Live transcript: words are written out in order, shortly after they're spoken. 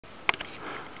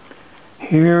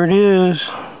Here it is,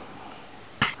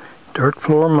 Dirt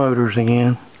Floor Motors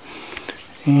again,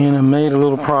 and I made a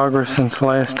little progress since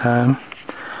last time.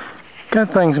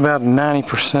 Got things about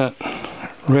 90%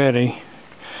 ready.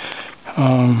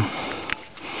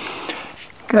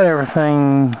 Got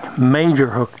everything major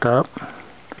hooked up.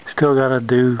 Still got to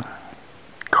do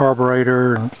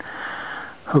carburetor and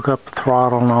hook up the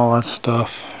throttle and all that stuff,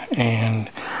 and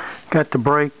got the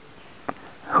brake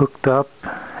hooked up,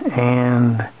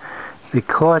 and the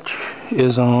clutch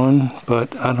is on,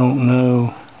 but I don't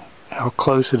know how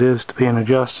close it is to being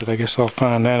adjusted. I guess I'll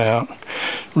find that out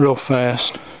real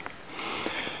fast.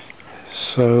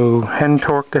 So, hadn't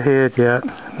torqued the head yet.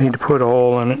 Need to put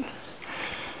oil in it.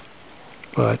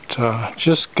 But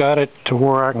just got it to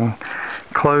where I can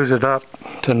close it up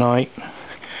tonight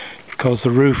because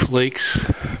the roof leaks.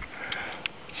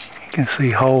 You can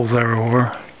see holes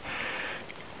everywhere.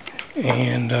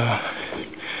 And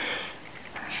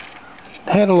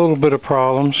had a little bit of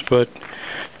problems, but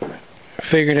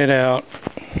figured it out.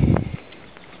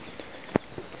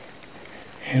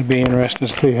 It'll be interesting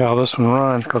to see how this one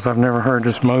runs, because I've never heard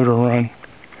this motor run.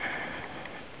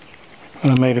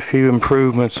 I made a few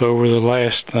improvements over the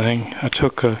last thing. I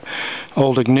took a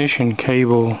old ignition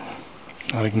cable,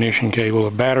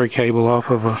 a battery cable off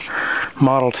of a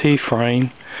Model T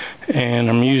frame, and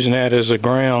I'm using that as a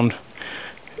ground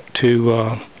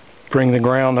to bring the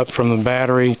ground up from the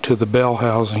battery to the bell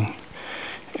housing,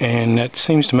 and that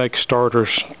seems to make starters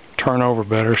turn over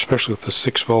better, especially with the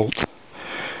 6 volt.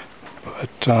 But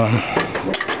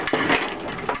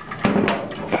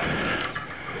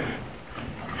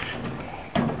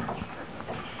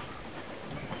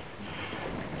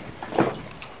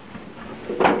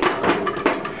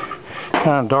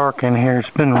kind of dark in here. It's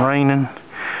been raining,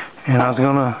 and I was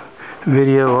gonna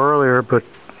video earlier, but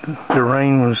the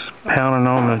rain was pounding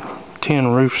on the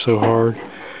tin roof so hard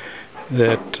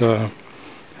that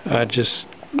I just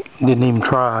didn't even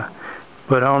try.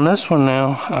 But on this one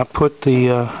now, I put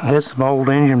I had some old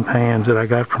engine pans that I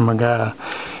got from a guy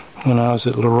when I was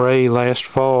at Luray last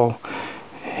fall.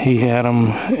 He had them,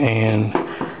 and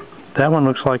that one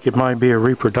looks like it might be a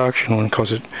reproduction one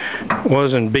because it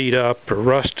wasn't beat up or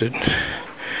rusted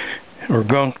or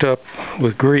gunked up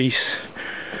with grease.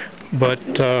 But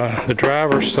the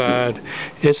driver's side,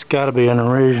 it's got to be an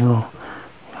original,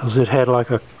 because it had like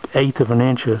 1/8 of an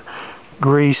inch of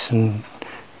grease and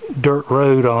dirt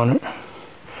road on it,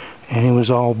 and it was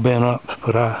all bent up.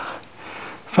 But I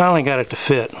finally got it to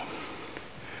fit.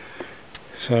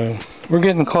 So we're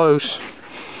getting close.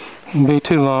 It won't be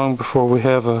too long before we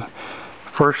have a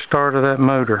first start of that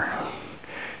motor,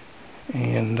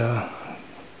 and I'll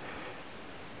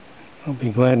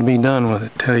be glad to be done with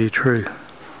it, to tell you the truth.